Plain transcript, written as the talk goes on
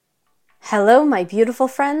Hello, my beautiful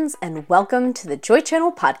friends, and welcome to the Joy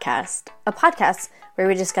Channel Podcast, a podcast where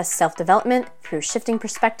we discuss self-development through shifting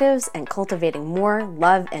perspectives and cultivating more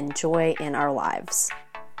love and joy in our lives.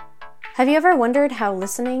 Have you ever wondered how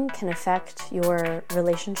listening can affect your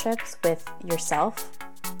relationships with yourself,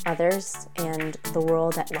 others, and the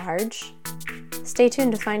world at large? Stay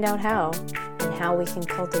tuned to find out how and how we can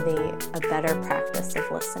cultivate a better practice of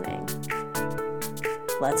listening.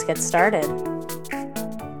 Let's get started.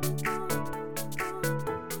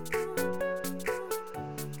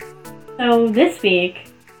 So this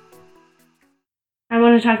week, I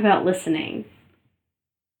want to talk about listening.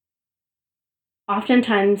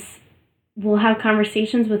 Oftentimes, we'll have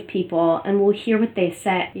conversations with people and we'll hear what they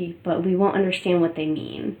say, but we won't understand what they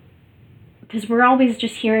mean. Because we're always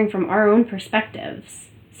just hearing from our own perspectives.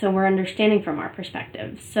 So we're understanding from our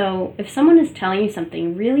perspectives. So if someone is telling you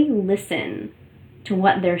something, really listen to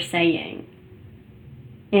what they're saying.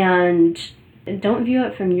 And don't view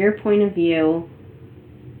it from your point of view.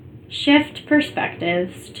 Shift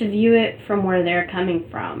perspectives to view it from where they're coming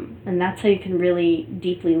from. And that's how you can really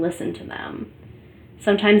deeply listen to them.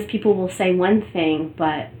 Sometimes people will say one thing,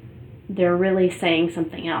 but they're really saying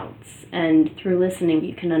something else. And through listening,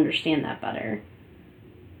 you can understand that better.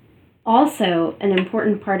 Also, an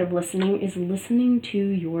important part of listening is listening to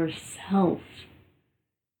yourself.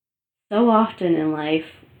 So often in life,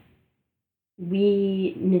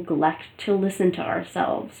 we neglect to listen to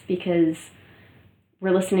ourselves because we're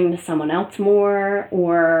listening to someone else more,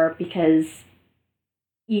 or because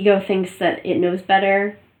ego thinks that it knows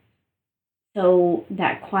better. So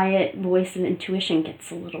that quiet voice of intuition gets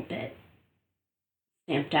a little bit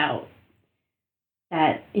stamped out.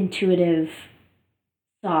 That intuitive,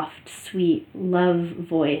 soft, sweet, love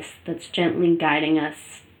voice that's gently guiding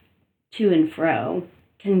us to and fro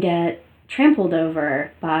can get trampled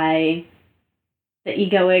over by the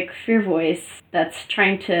egoic fear voice that's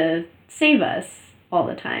trying to save us all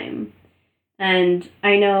the time. And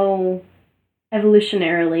I know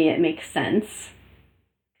evolutionarily it makes sense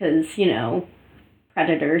because,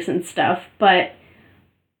 predators and stuff, but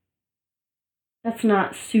that's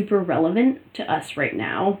not super relevant to us right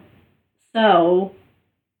now. So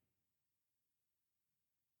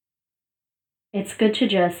it's good to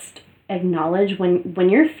just acknowledge when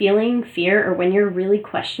you're feeling fear, or when you're really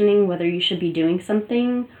questioning whether you should be doing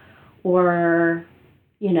something, or,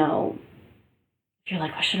 you're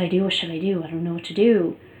like, what should I do? What should I do? I don't know what to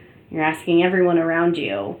do. You're asking everyone around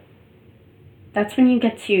you. That's when you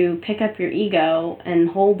get to pick up your ego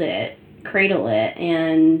and hold it, cradle it,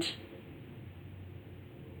 and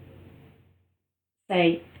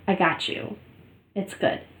say, I got you. It's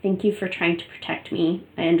good. Thank you for trying to protect me.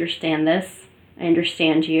 I understand this. I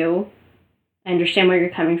understand you. I understand where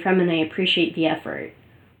you're coming from, and I appreciate the effort.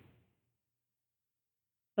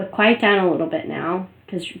 But quiet down a little bit now,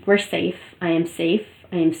 because we're safe. I am safe.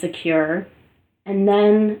 I am secure. And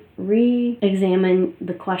then re-examine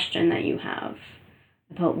the question that you have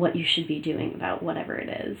about what you should be doing about whatever it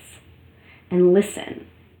is. And listen.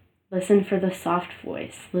 Listen for the soft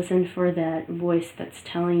voice. Listen for that voice that's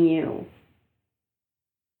telling you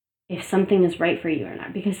if something is right for you or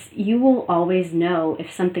not. Because you will always know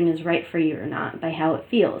if something is right for you or not by how it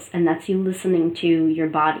feels. And that's you listening to your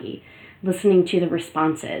body. Listening to the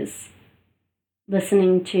responses,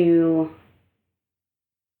 listening to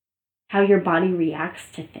how your body reacts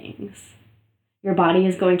to things. Your body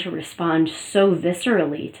is going to respond so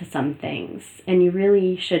viscerally to some things, and you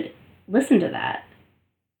really should listen to that.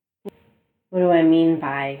 What do I mean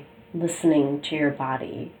by listening to your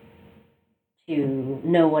body to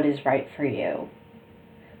know what is right for you?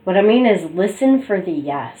 What I mean is listen for the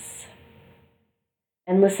yes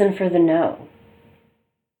and listen for the no.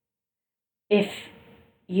 If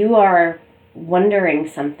you are wondering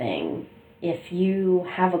something, if you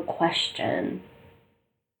have a question,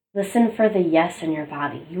 listen for the yes in your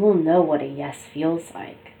body. You will know what a yes feels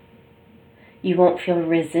like. You won't feel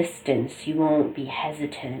resistance. You won't be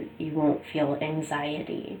hesitant. You won't feel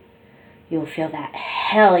anxiety. You'll feel that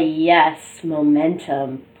hell yes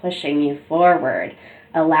momentum pushing you forward,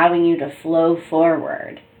 allowing you to flow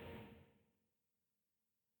forward.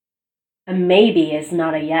 A maybe is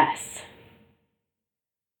not a yes.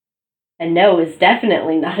 A no is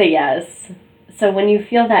definitely not a yes. So when you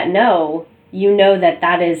feel that no, you know that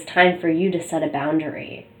that is time for you to set a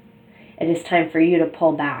boundary. It is time for you to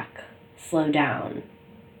pull back, slow down,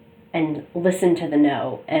 and listen to the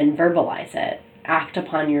no and verbalize it. Act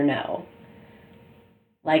upon your no.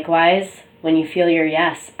 Likewise, when you feel your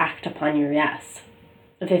yes, act upon your yes.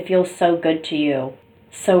 If it feels so good to you,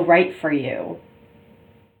 so right for you,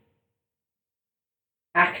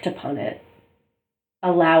 act upon it.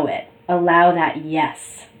 Allow it. allow that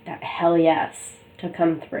yes, that hell yes to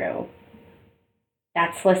come through.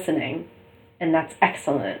 That's listening, and that's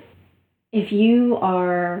excellent. If you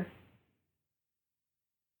are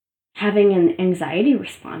having an anxiety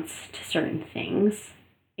response to certain things,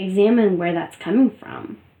 examine where that's coming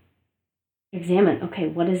from. Examine, okay,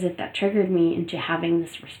 what is it that triggered me into having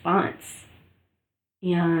this response?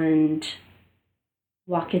 And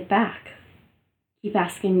walk it back. Keep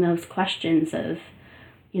asking those questions of,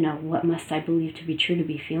 what must I believe to be true to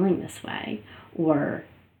be feeling this way? Or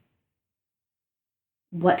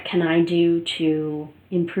what can I do to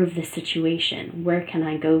improve the situation? Where can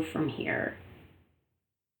I go from here?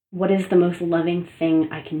 What is the most loving thing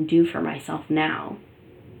I can do for myself now?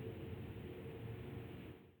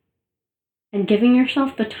 And giving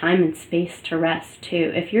yourself the time and space to rest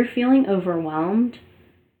too. If you're feeling overwhelmed,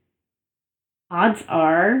 odds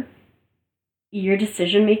are your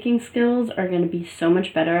decision-making skills are going to be so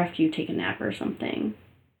much better after you take a nap or something.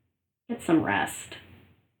 Get some rest.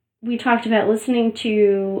 We talked about listening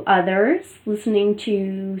to others, listening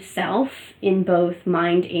to self in both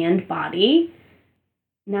mind and body.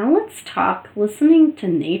 Now let's talk listening to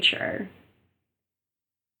nature.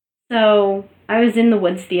 So I was in the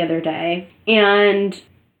woods the other day, and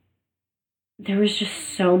there was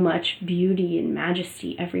just so much beauty and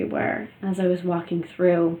majesty everywhere as I was walking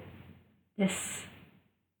through. This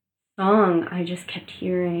song I just kept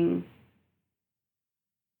hearing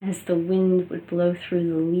as the wind would blow through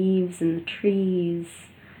the leaves in the trees,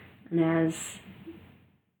 and as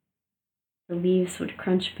the leaves would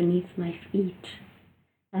crunch beneath my feet,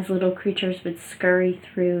 as little creatures would scurry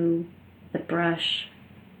through the brush.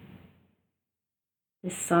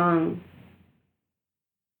 This song,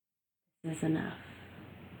 this is enough.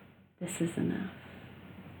 This is enough.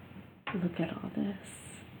 Look at all this.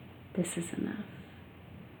 This is enough.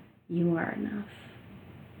 You are enough.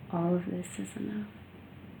 All of this is enough.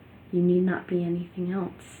 You need not be anything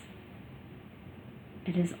else.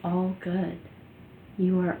 It is all good.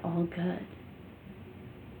 You are all good.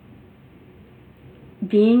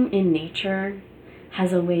 Being in nature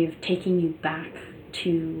has a way of taking you back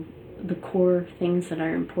to the core things that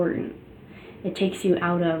are important. It takes you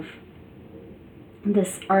out of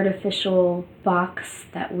this artificial box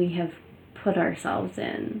that we have put ourselves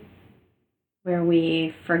in, where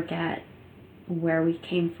we forget where we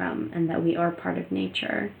came from and that we are part of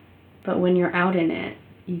nature. But when you're out in it,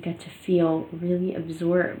 you get to feel really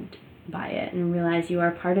absorbed by it and realize you are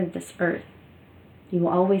part of this earth. You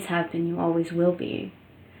always have been, you always will be.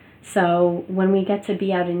 So when we get to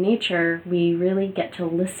be out in nature, we really get to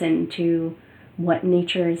listen to what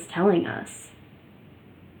nature is telling us.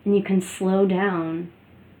 And you can slow down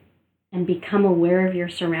and become aware of your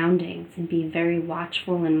surroundings and be very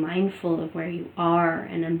watchful and mindful of where you are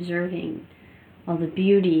and observing all the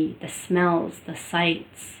beauty, the smells, the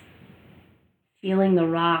sights, feeling the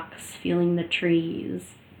rocks, feeling the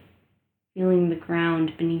trees, feeling the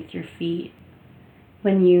ground beneath your feet.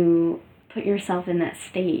 When you put yourself in that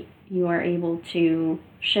state, you are able to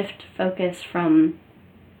shift focus from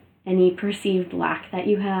any perceived lack that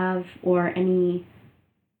you have or any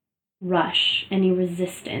rush, any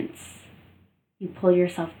resistance. You pull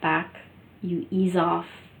yourself back, you ease off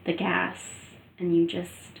the gas, and you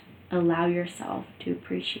just allow yourself to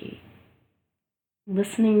appreciate.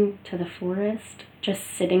 Listening to the forest, just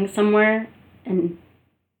sitting somewhere and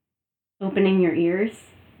opening your ears,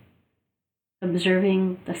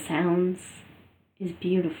 observing the sounds is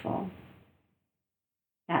beautiful.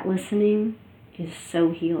 That listening is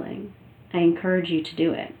so healing. I encourage you to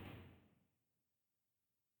do it.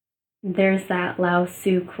 There's that Lao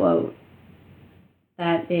Tzu quote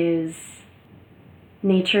that is,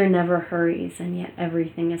 nature never hurries and yet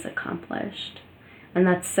everything is accomplished. And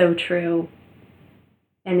that's so true.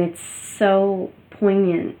 And it's so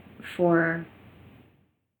poignant for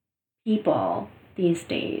people these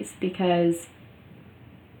days because,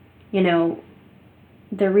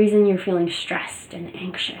 the reason you're feeling stressed and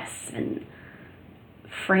anxious and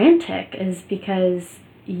frantic is because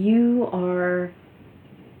you are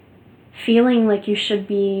feeling like you should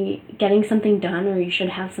be getting something done or you should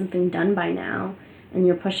have something done by now, and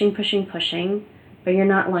you're pushing, but you're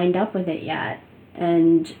not lined up with it yet.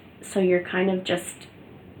 And so you're kind of just,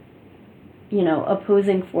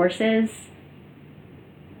 opposing forces.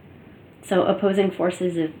 So opposing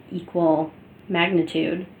forces of equal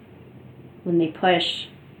magnitude, when they push,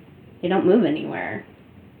 they don't move anywhere.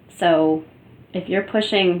 So if you're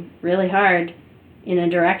pushing really hard in a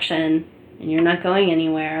direction and you're not going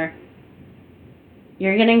anywhere,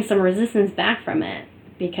 you're getting some resistance back from it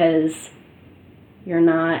because you're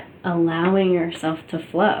not allowing yourself to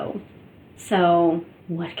flow. So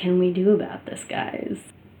What can we do about this, guys?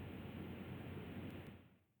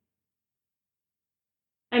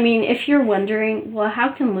 I mean, if you're wondering, well,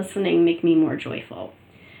 how can listening make me more joyful?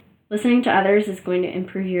 Listening to others is going to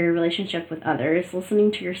improve your relationship with others.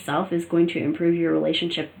 Listening to yourself is going to improve your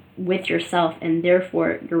relationship with yourself, and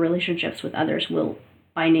therefore your relationships with others will,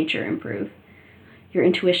 by nature, improve. Your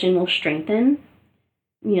intuition will strengthen.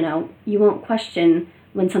 You won't question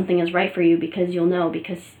when something is right for you because you'll know,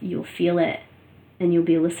 because you'll feel it, and you'll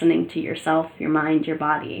be listening to yourself, your mind, your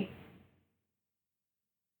body.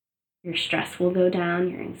 Your stress will go down,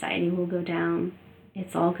 your anxiety will go down.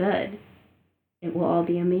 It's all good. It will all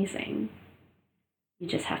be amazing. You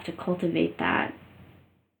just have to cultivate that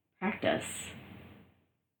practice.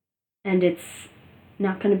 And it's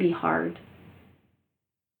not going to be hard.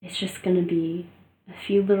 It's just going to be a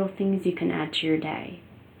few little things you can add to your day.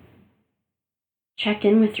 Check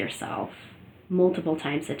in with yourself multiple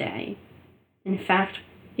times a day. In fact,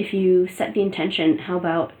 if you set the intention, how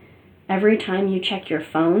about every time you check your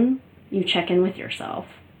phone, you check in with yourself?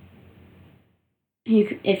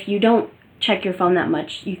 If you don't check your phone that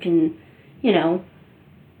much, you can,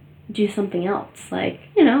 do something else. Like,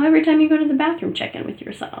 every time you go to the bathroom, check in with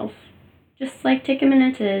yourself. Just like take a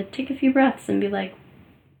minute to take a few breaths and be like,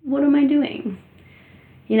 what am I doing?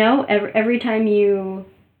 Every time you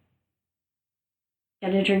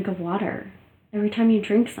get a drink of water, every time you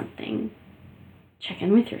drink something, check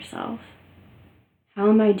in with yourself. How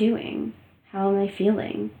am I doing? How am I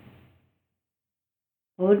feeling?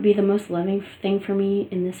 What would be the most loving thing for me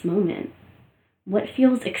in this moment? What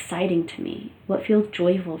feels exciting to me? What feels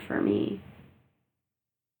joyful for me?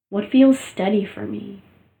 What feels steady for me?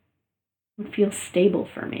 What feels stable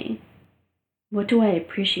for me? What do I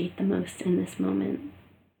appreciate the most in this moment?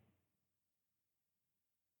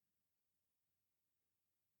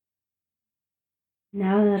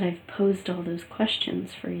 Now that I've posed all those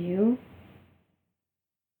questions for you,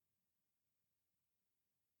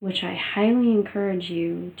 which I highly encourage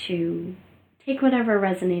you to take whatever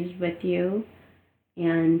resonated with you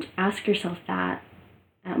and ask yourself that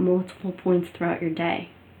at multiple points throughout your day.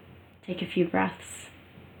 Take a few breaths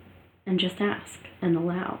and just ask and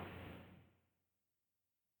allow.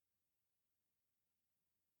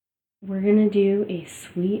 We're going to do a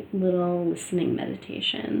sweet little listening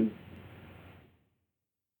meditation.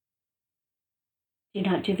 Do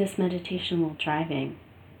not do this meditation while driving.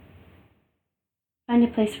 Find a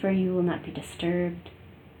place where you will not be disturbed.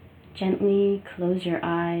 Gently close your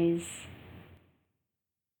eyes.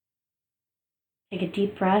 Take a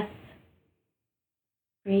deep breath,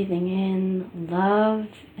 breathing in love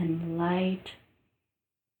and light.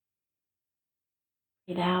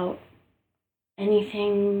 Breathe out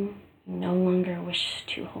anything you no longer wish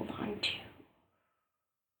to hold on to.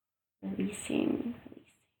 Releasing.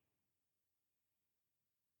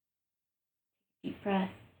 Deep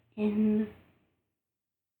breath in,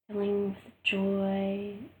 filling with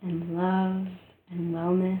joy and love and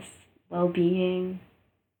wellness, well-being.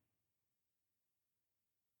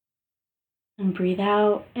 And breathe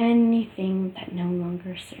out anything that no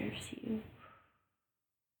longer serves you.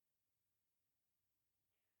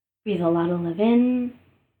 Breathe a lot of love in.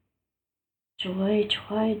 Joy,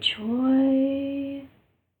 joy, joy.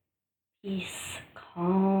 Peace,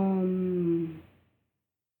 calm.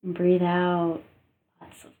 And breathe out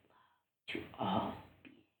lots of love to all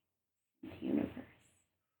beings in the universe.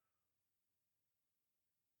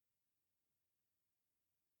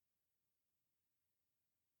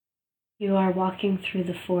 You are walking through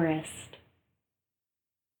the forest,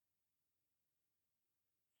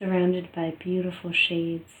 surrounded by beautiful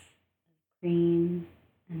shades of green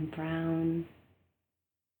and brown.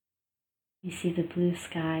 You see the blue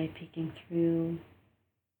sky peeking through,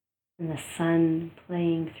 and the sun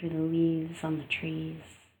playing through the leaves on the trees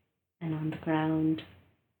and on the ground.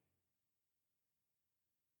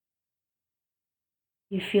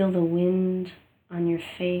 You feel the wind on your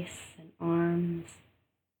face and arms,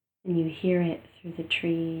 and you hear it through the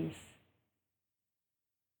trees.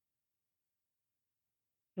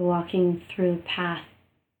 You're walking through a path.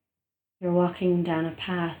 You're walking down a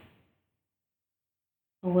path,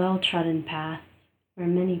 a well-trodden path where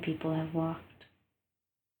many people have walked.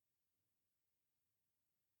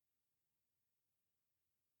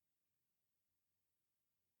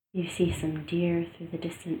 You see some deer through the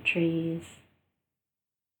distant trees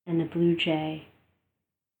and a blue jay.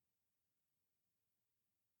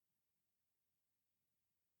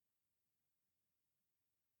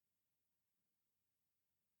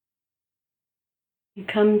 You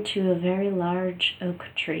come to a very large oak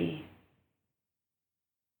tree,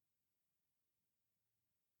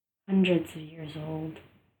 hundreds of years old.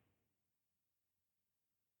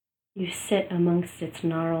 You sit amongst its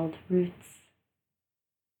gnarled roots,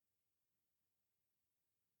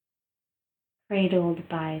 cradled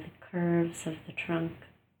by the curves of the trunk.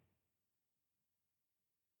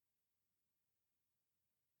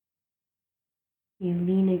 You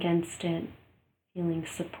lean against it, feeling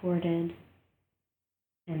supported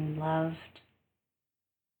and loved,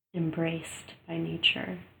 embraced by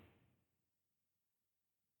nature.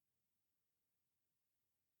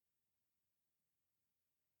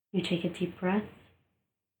 You take a deep breath,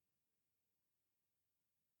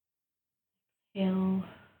 exhale,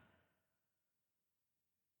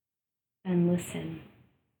 and listen.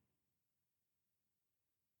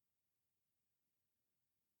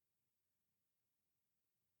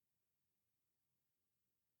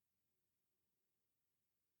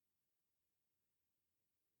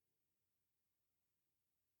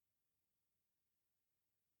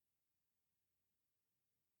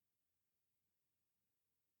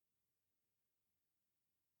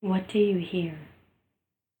 What do you hear?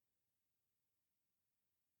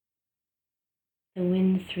 The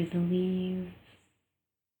wind through the leaves,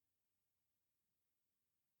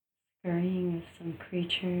 scurrying of some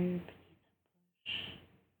creature beneath a bush,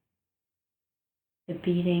 the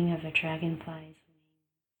beating of a dragonfly's wings.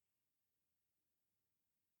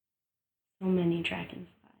 So many dragonflies,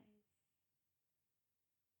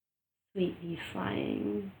 sweetly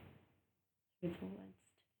flying through the woods.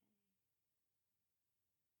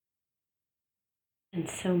 And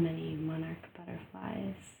so many monarch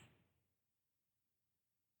butterflies.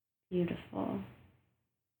 Beautiful.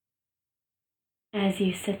 As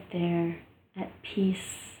you sit there at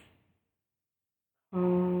peace,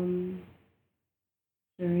 calm,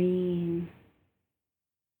 serene,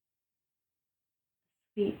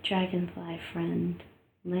 sweet dragonfly friend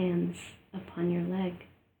lands upon your leg.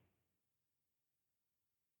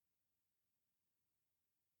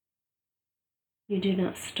 You do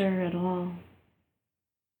not stir at all,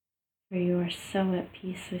 for you are so at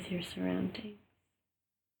peace with your surroundings.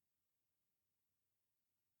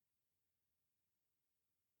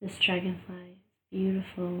 This dragonfly is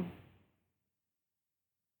beautiful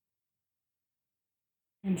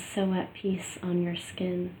and so at peace on your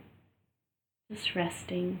skin, just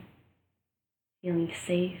resting, feeling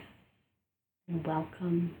safe and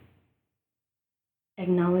welcome,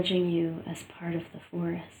 acknowledging you as part of the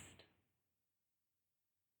forest.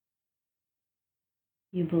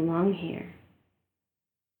 You belong here.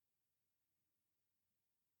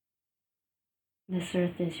 This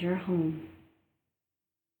earth is your home.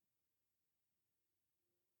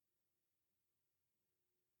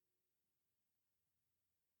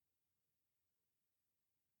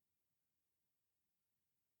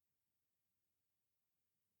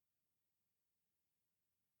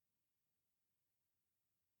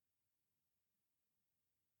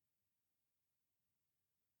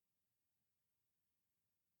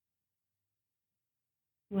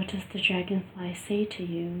 What does the dragonfly say to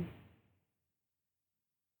you?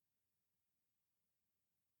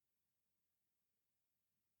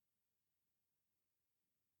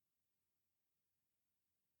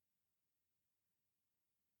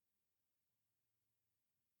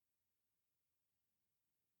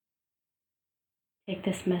 Take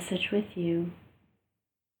this message with you.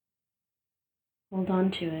 Hold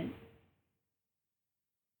on to it.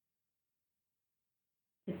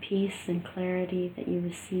 The peace and clarity that you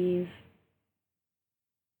receive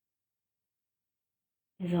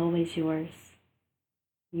is always yours.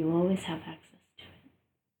 You always have access to it.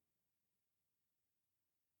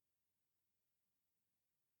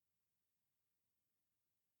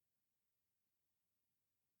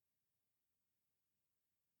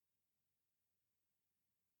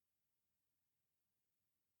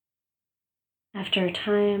 After a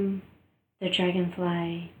time, the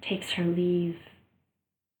dragonfly takes her leave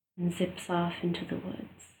and zips off into the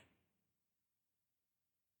woods.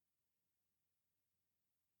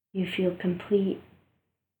 You feel complete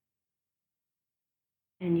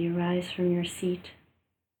and you rise from your seat.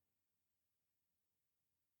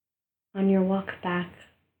 On your walk back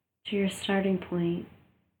to your starting point,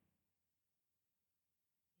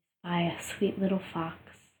 by a sweet little fox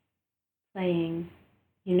playing.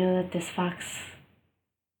 You know that this fox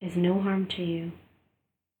is no harm to you,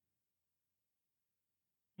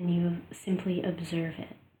 and you simply observe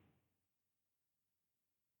it,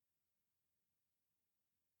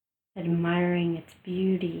 admiring its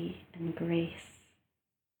beauty and grace.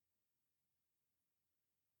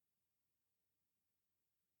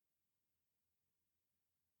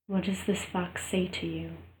 What does this fox say to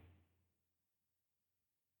you?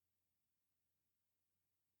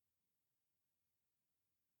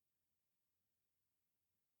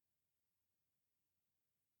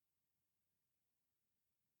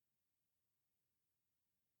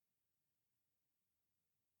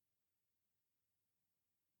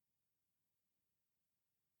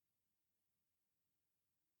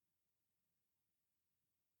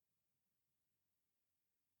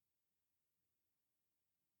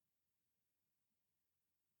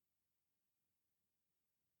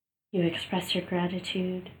 You express your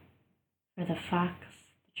gratitude for the fox,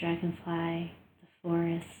 the dragonfly, the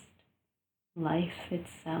forest, life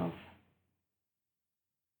itself,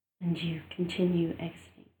 and you continue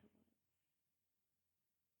exiting.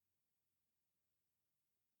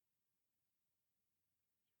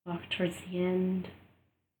 Walk towards the end.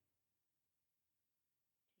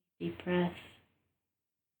 Deep breath.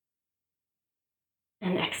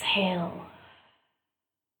 And exhale.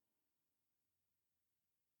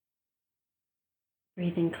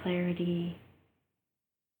 Breathe in clarity,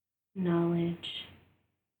 knowledge,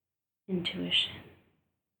 intuition.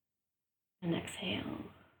 And exhale.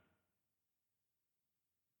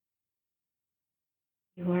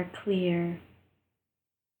 You are clear.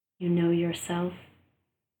 You know yourself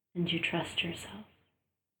and you trust yourself.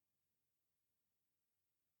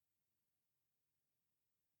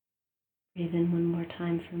 Breathe in one more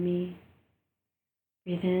time for me.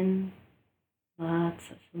 Breathe in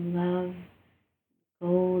lots of love,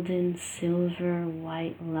 golden, silver,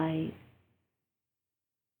 white light.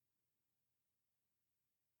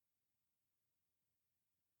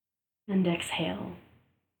 And exhale.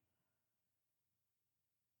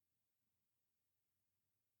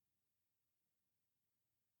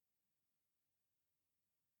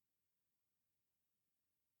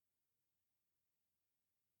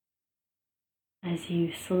 As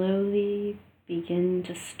you slowly begin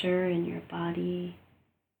to stir in your body,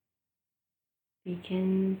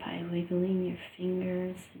 begin by wiggling your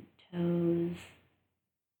fingers and toes,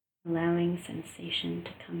 allowing sensation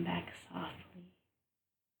to come back softly,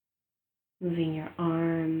 moving your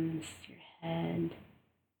arms, your head.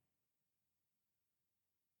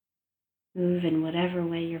 Move in whatever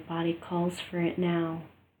way your body calls for it now,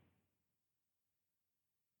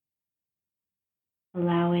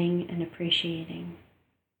 allowing and appreciating.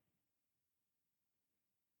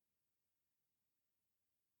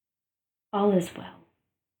 All is well.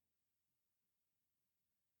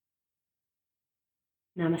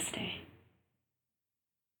 Namaste.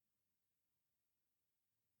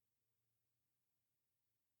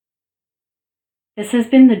 This has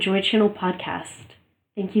been the Joy Channel podcast.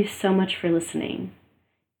 Thank you so much for listening.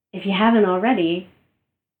 If you haven't already,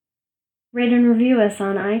 rate and review us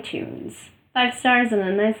on iTunes. 5 stars and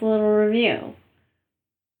a nice little review.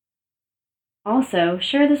 Also,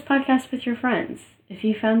 share this podcast with your friends. If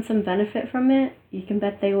you found some benefit from it, you can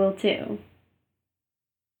bet they will too.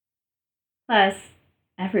 Plus,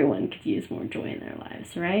 everyone could use more joy in their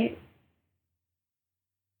lives, right?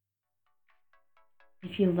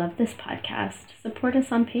 If you love this podcast, support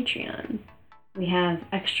us on Patreon. We have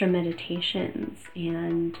extra meditations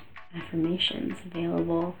and affirmations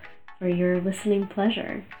available for your listening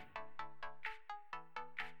pleasure.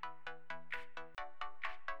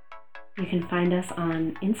 You can find us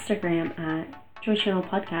on Instagram at Joy Channel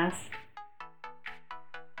Podcast,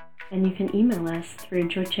 and you can email us through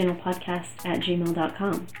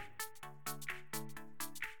joychannelpodcast@gmail.com.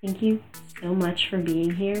 Thank you so much for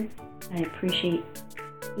being here. I appreciate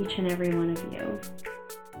each and every one of you.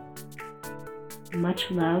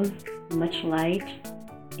 Much love, much light,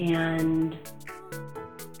 and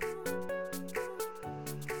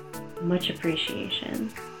much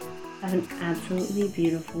appreciation. Have an absolutely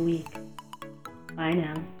beautiful week. Bye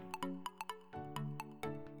now.